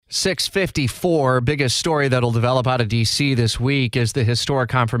6:54, biggest story that'll develop out of D.C. this week is the historic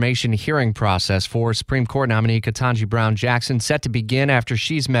confirmation hearing process for Supreme Court nominee Ketanji Brown Jackson, set to begin after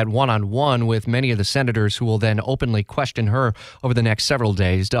she's met one-on-one with many of the senators who will then openly question her over the next several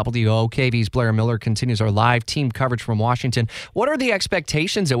days. WOKV's Blair Miller continues our live team coverage from Washington. What are the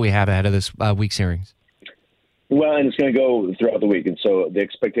expectations that we have ahead of this week's hearings? Well, and it's going to go throughout the week, and so the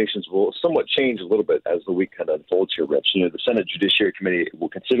expectations will somewhat change a little bit as the week kind of unfolds here, Rich. The Senate Judiciary Committee will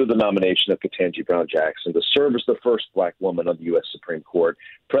consider the nomination of Ketanji Brown Jackson to serve as the first black woman on the U.S. Supreme Court.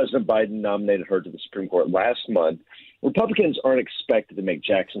 President Biden nominated her to the Supreme Court last month. Republicans aren't expected to make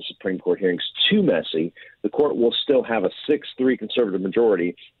Jackson's Supreme Court hearings too messy. The court will still have a 6-3 conservative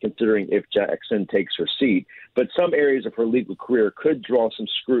majority, considering if Jackson takes her seat. But some areas of her legal career could draw some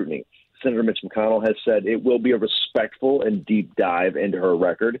scrutiny. Senator Mitch McConnell has said it will be a respectful and deep dive into her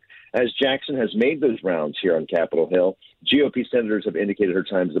record. As Jackson has made those rounds here on Capitol Hill, GOP senators have indicated her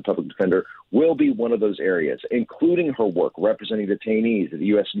time as a public defender will be one of those areas, including her work representing detainees at the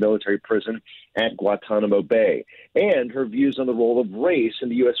U.S. military prison at Guantanamo Bay, and her views on the role of race in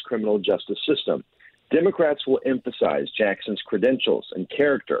the U.S. criminal justice system. Democrats will emphasize Jackson's credentials and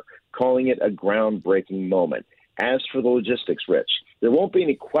character, calling it a groundbreaking moment. As for the logistics, Rich, there won't be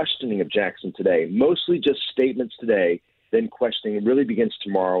any questioning of Jackson today, mostly just statements today, then questioning really begins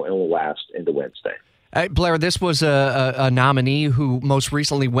tomorrow and will last into Wednesday. Blair, this was a nominee who most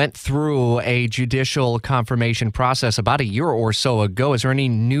recently went through a judicial confirmation process about a year or so ago. Is there any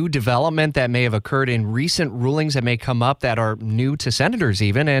new development that may have occurred in recent rulings that may come up that are new to senators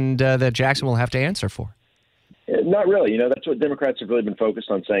even, and that Jackson will have to answer for? Not really. That's what Democrats have really been focused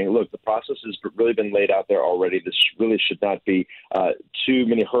on, saying, look, the process has really been laid out there already. This really should not be too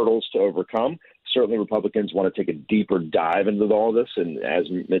many hurdles to overcome. Certainly Republicans want to take a deeper dive into all this. And as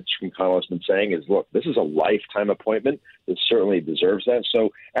Mitch McConnell has been saying, look, this is a lifetime appointment. It certainly deserves that. So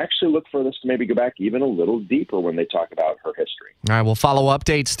actually look for this to maybe go back even a little deeper when they talk about her history. All right, we'll follow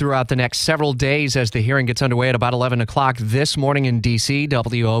updates throughout the next several days as the hearing gets underway at about 11 o'clock this morning in D.C.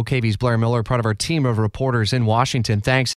 WOKV's Blair Miller, part of our team of reporters in Washington. Thanks.